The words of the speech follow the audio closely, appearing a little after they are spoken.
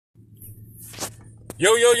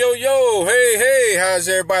Yo, yo, yo, yo, hey, hey, how's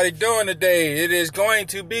everybody doing today? It is going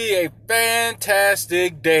to be a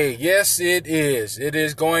fantastic day. Yes, it is. It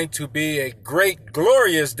is going to be a great,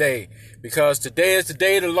 glorious day because today is the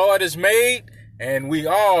day the Lord has made and we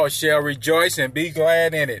all shall rejoice and be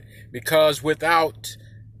glad in it because without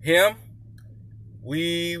Him,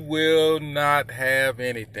 we will not have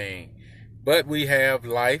anything. But we have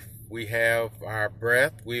life, we have our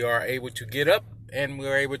breath, we are able to get up and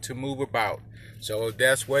we're able to move about. So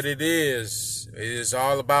that's what it is. It is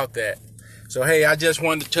all about that. So, hey, I just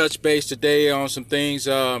wanted to touch base today on some things.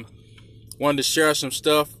 Wanted to share some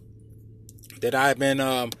stuff that I've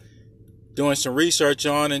been doing some research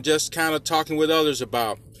on and just kind of talking with others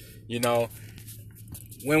about. You know,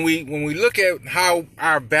 when we look at how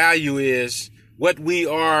our value is, what we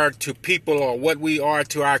are to people or what we are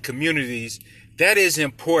to our communities, that is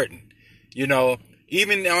important. You know,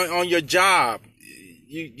 even on your job,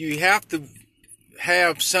 you have to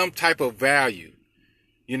have some type of value.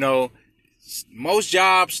 You know, most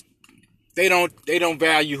jobs, they don't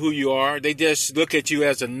value who you are. They just look at you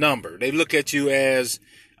as a number. They look at you as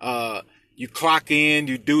you clock in,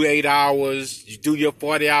 you do 8 hours, you do your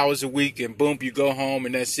 40 hours a week, and boom, you go home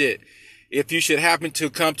and that's it. If you should happen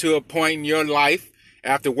to come to a point in your life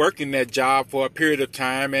after working that job for a period of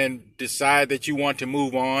time and decide that you want to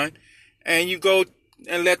move on, and you go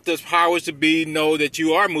and let the powers to be know that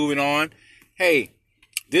you are moving on, hey,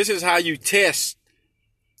 this is how you test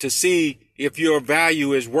to see if your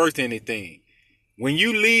value is worth anything. When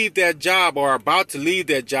you leave that job or are about to leave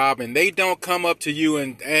that job and they don't come up to you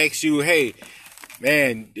and ask you, hey,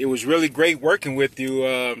 man, it was really great working with you.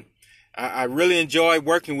 I really enjoyed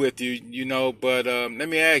working with you, you know, but let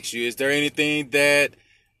me ask you, is there anything that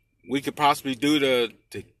we could possibly do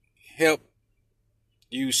to help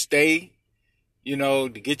you stay? You know,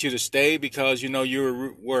 to get you to stay because, you know,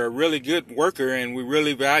 you were a really good worker and we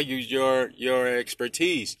really value your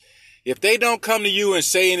expertise. If they don't come to you and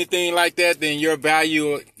say anything like that, then your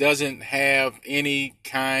value doesn't have any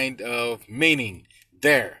kind of meaning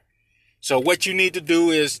there. So what you need to do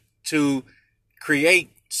is to create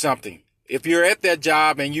something. If you're at that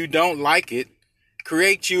job and you don't like it,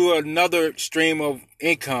 create you another stream of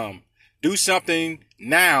income. Do something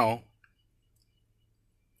now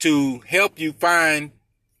to help you find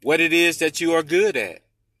what it is that you are good at,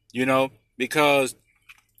 you know, because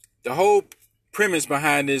the whole premise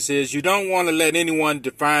behind this is you don't want to let anyone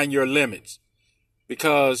define your limits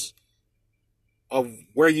because of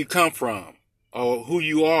where you come from or who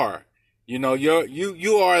you are. You know,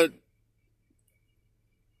 you are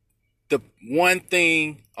the one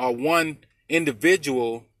thing or one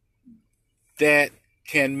individual that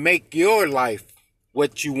can make your life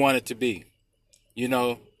what you want it to be. You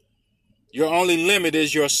know, your only limit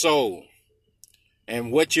is your soul.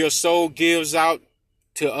 And what your soul gives out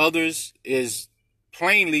to others is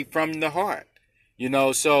plainly from the heart. You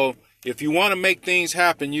know, so if you want to make things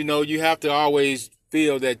happen, you know, you have to always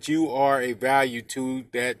feel that you are a value to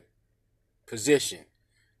that position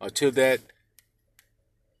or to that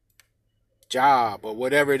job or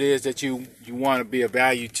whatever it is that you want to be a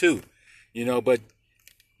value to, you know, but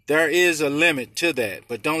there is a limit to that,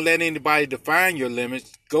 but don't let anybody define your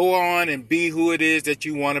limits. Go on and be who it is that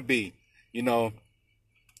you want to be. You know,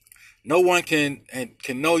 no one can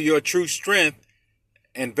know your true strength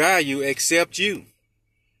and value except you.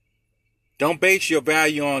 Don't base your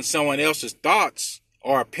value on someone else's thoughts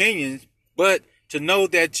or opinions, but to know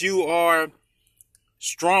that you are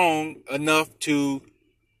strong enough to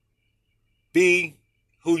be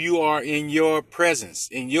who you are in your presence,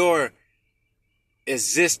 in your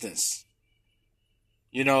existence.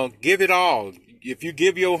 You know, give it all. If you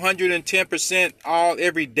give your 110% all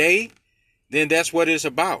every day, then that's what it's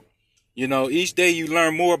about. You know, each day you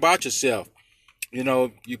learn more about yourself. You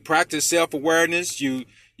know, you practice self-awareness, you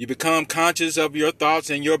become conscious of your thoughts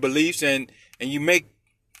and your beliefs, and you make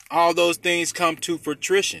all those things come to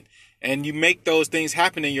fruition. And you make those things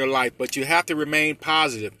happen in your life, but you have to remain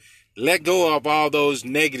positive. Let go of all those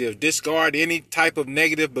negative. Discard any type of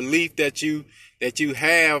negative belief that you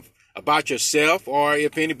have about yourself, or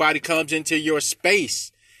if anybody comes into your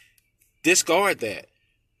space, discard that.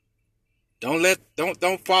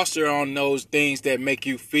 Don't foster on those things that make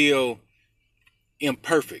you feel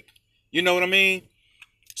imperfect. You know what I mean?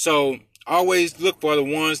 So always look for the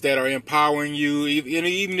ones that are empowering you,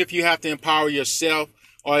 even if you have to empower yourself,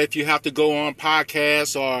 or if you have to go on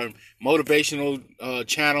podcasts or motivational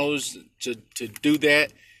channels to do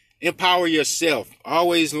that. Empower yourself.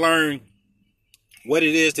 Always learn what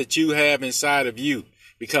it is that you have inside of you,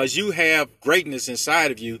 because you have greatness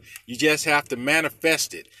inside of you. You just have to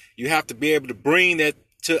manifest it. You have to be able to bring that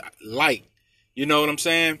to light. You know what I'm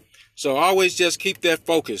saying? So always just keep that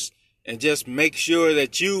focus and just make sure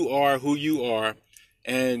that you are who you are,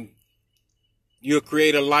 and you'll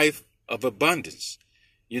create a life of abundance.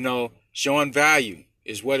 You know, showing value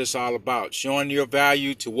is what it's all about. Showing your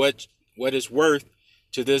value to what it's worth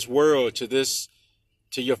to this world, to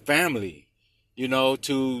your family, you know,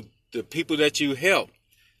 to the people that you help.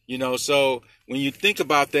 You know, so when you think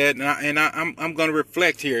about that, I'm going to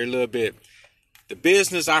reflect here a little bit. The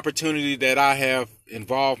business opportunity that I have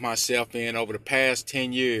involved myself in over the past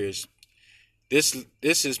 10 years, this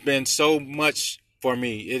has been so much for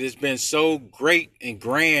me. It has been so great and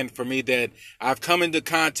grand for me that I've come into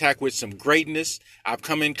contact with some greatness. I've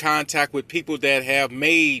come in contact with people that have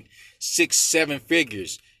made 6-7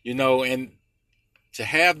 figures, you know, and to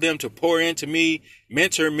have them to pour into me,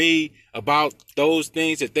 mentor me about those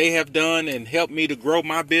things that they have done and help me to grow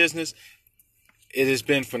my business, it has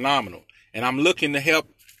been phenomenal. And I'm looking to help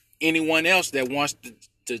anyone else that wants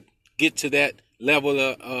to get to that level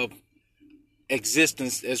of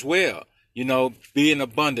existence as well. You know, be in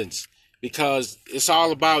abundance, because it's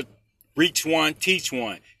all about reach one, teach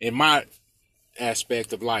one in my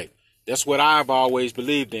aspect of life. That's what I've always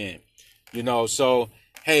believed in, you know. So,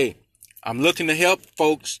 hey, I'm looking to help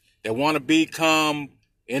folks that want to become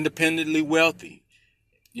independently wealthy.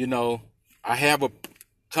 You know, I have a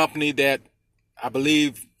company that I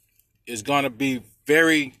believe is going to be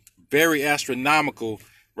very, very astronomical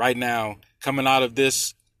right now coming out of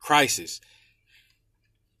this crisis.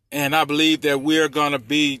 And I believe that we're going to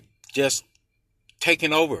be just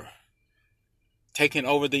taking over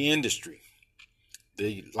the industry.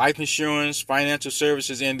 The life insurance, financial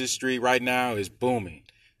services industry right now is booming.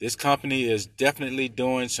 This company is definitely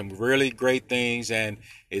doing some really great things, and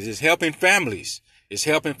it is helping families. It's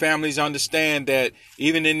helping families understand that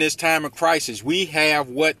even in this time of crisis, we have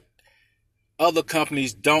what other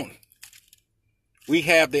companies don't. We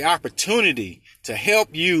have the opportunity to help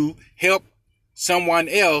you help someone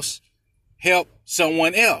else.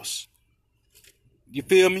 You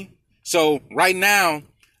feel me? So right now,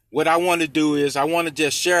 what I want to do is I want to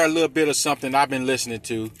just share a little bit of something I've been listening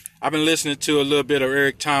to. I've been listening to a little bit of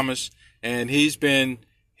Eric Thomas, and he's been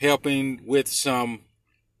helping with some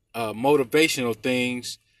motivational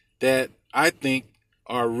things that I think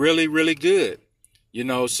are really, really good. You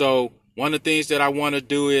know, so one of the things that I want to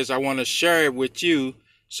do is I want to share it with you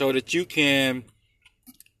so that you can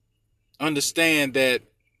understand that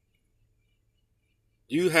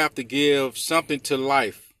you have to give something to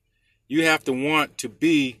life. You have to want to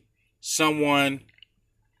be someone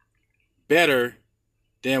better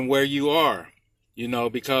than where you are, you know,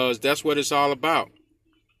 because that's what it's all about.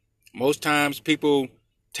 Most times people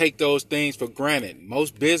take those things for granted.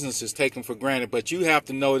 Most businesses take them for granted, but you have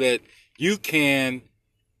to know that you can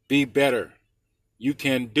be better. You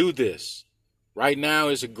can do this. Right now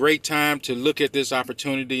is a great time to look at this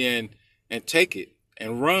opportunity and take it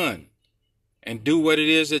and run and do what it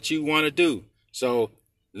is that you want to do. So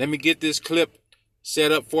let me get this clip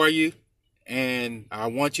set up for you, and I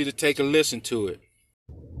want you to take a listen to it.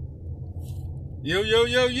 Yo, yo,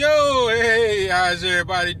 yo, yo. Hey, how's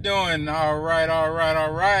everybody doing? All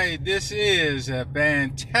right. This is a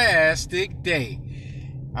fantastic day.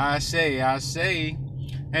 I say.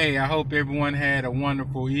 Hey, I hope everyone had a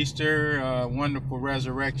wonderful Easter, a wonderful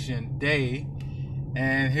Resurrection Day.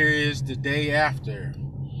 And here is the day after.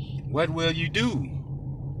 What will you do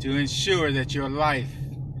to ensure that your life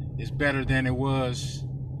is better than it was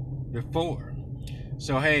before?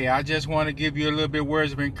 So, hey, I just want to give you a little bit of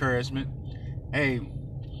words of encouragement. Hey,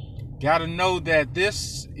 gotta know that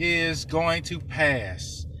this is going to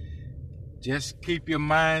pass. Just keep your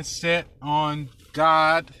mind set on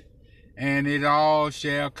God, and it all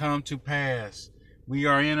shall come to pass. We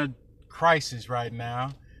are in a crisis right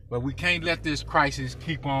now, but we can't let this crisis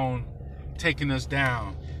keep on taking us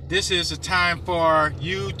down. This is a time for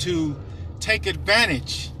you to take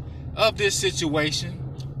advantage of this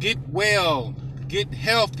situation. Get well, get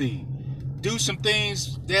healthy, do some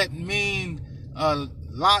things that mean a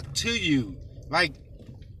lot to you, like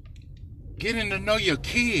getting to know your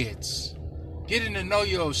kids, getting to know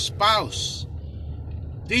your spouse.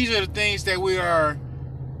 These are the things that we are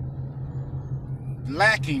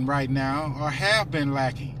lacking right now, or have been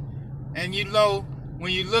lacking. And you know,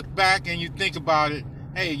 when you look back and you think about it,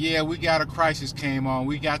 hey, yeah, we got a crisis came on.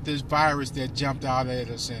 We got this virus that jumped out at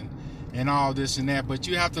us and all this and that. But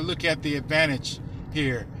you have to look at the advantage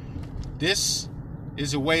here. This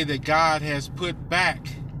is a way that God has put back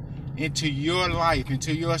into your life,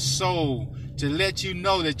 into your soul, to let you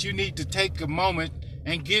know that you need to take a moment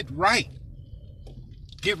and get right.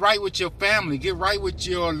 Get right with your family. Get right with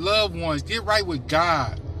your loved ones. Get right with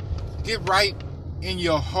God. Get right in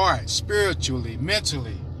your heart, spiritually,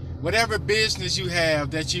 mentally, whatever business you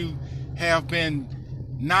have that you have been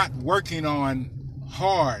not working on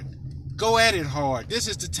hard, go at it hard. This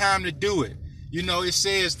is the time to do it. You know, it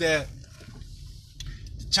says that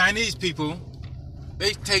the Chinese people,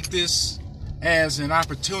 they take this as an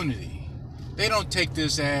opportunity. They don't take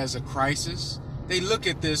this as a crisis. They look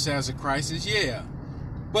at this as a crisis, yeah.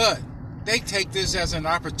 But they take this as an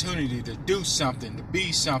opportunity to do something, to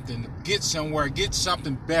be something, to get somewhere, get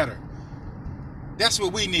something better. That's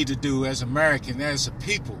what we need to do as Americans, as a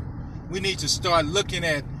people. We need to start looking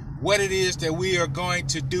at what it is that we are going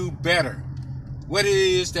to do better, what it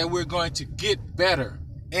is that we're going to get better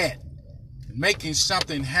at, making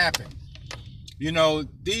something happen. You know,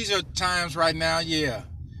 these are times right now, yeah,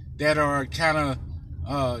 that are kind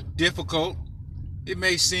of difficult. It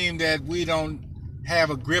may seem that we don't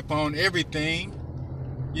have a grip on everything,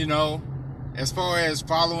 you know, as far as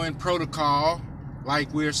following protocol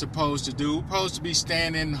like we're supposed to do. We're supposed to be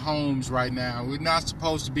staying in homes right now. We're not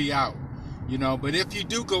supposed to be out, you know. But if you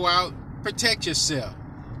do go out, protect yourself.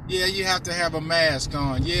 Yeah, you have to have a mask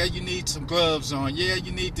on. Yeah, you need some gloves on. Yeah,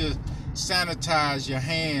 you need to sanitize your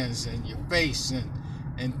hands and your face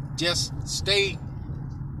and just stay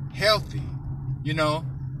healthy, you know.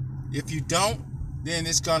 If you don't, then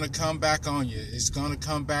it's going to come back on you. It's going to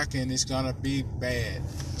come back and it's going to be bad.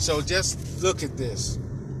 So just look at this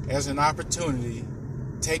as an opportunity.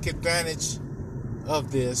 Take advantage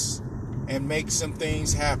of this and make some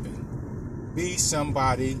things happen. Be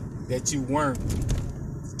somebody that you weren't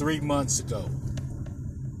 3 months ago,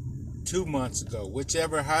 2 months ago,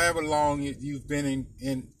 however long you've been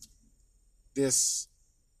in this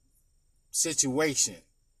situation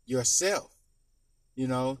yourself, you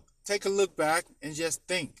know. Take a look back and just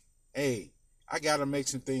think, hey, I got to make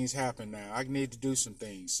some things happen now. I need to do some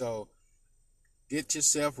things. So get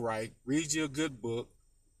yourself right. Read you a good book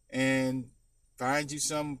and find you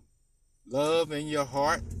some love in your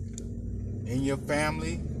heart, in your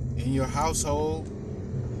family, in your household.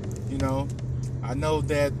 You know, I know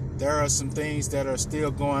that there are some things that are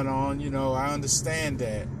still going on. You know, I understand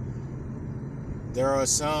that. There are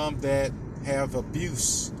some that have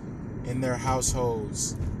abuse in their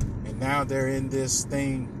households. And now they're in this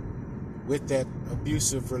thing with that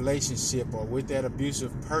abusive relationship or with that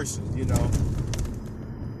abusive person, you know.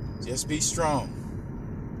 Just be strong.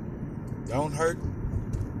 Don't hurt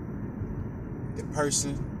the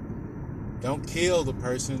person. Don't kill the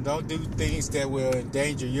person. Don't do things that will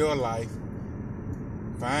endanger your life.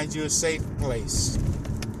 Find you a safe place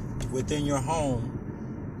within your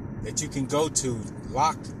home that you can go to.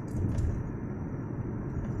 Lock,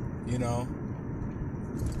 you know.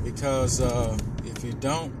 Because if you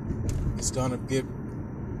don't, it's going to get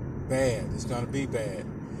bad. It's going to be bad.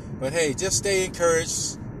 But hey, just stay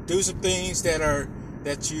encouraged. Do some things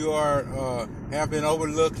that you have been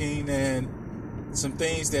overlooking, and some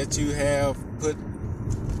things that you have put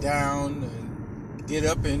down, and get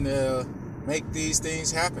up and make these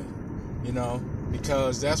things happen. You know,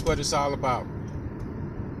 because that's what it's all about.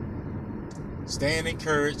 Staying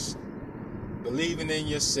encouraged, believing in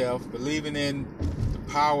yourself, believing in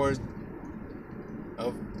power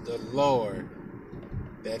of the Lord,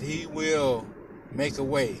 that He will make a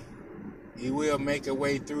way. He will make a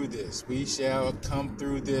way through this. We shall come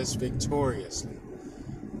through this victoriously.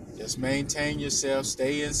 Just maintain yourself.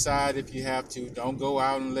 Stay inside if you have to. Don't go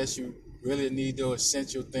out unless you really need those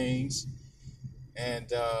essential things.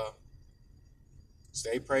 And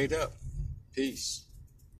stay prayed up. Peace.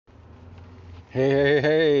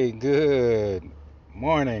 Hey, good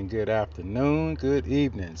morning, good afternoon, good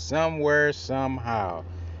evening, somewhere, somehow.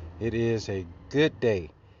 It is a good day.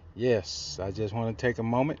 Yes, I just want to take a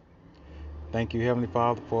moment. Thank you, Heavenly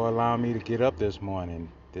Father, for allowing me to get up this morning,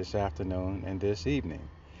 this afternoon, and this evening.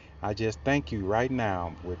 I just thank you right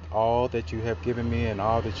now with all that you have given me and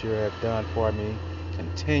all that you have done for me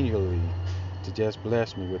continually, to just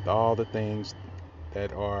bless me with all the things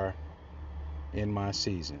that are in my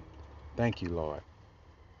season. Thank you, Lord.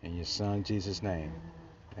 In your Son, Jesus' name.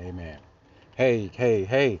 Amen.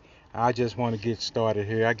 Hey. I just want to get started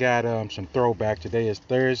here. I got some throwback. Today is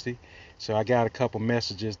Thursday, so I got a couple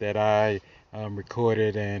messages that I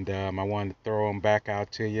recorded, and I wanted to throw them back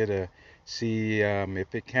out to you to see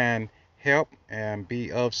if it can help and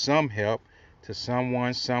be of some help to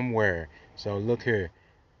someone somewhere. So look here.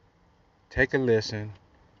 Take a listen,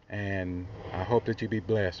 and I hope that you be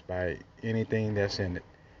blessed by anything that's in it.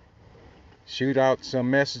 Shoot out some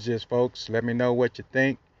messages, folks. Let me know what you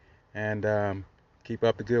think, and keep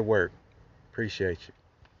up the good work. Appreciate you.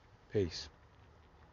 Peace.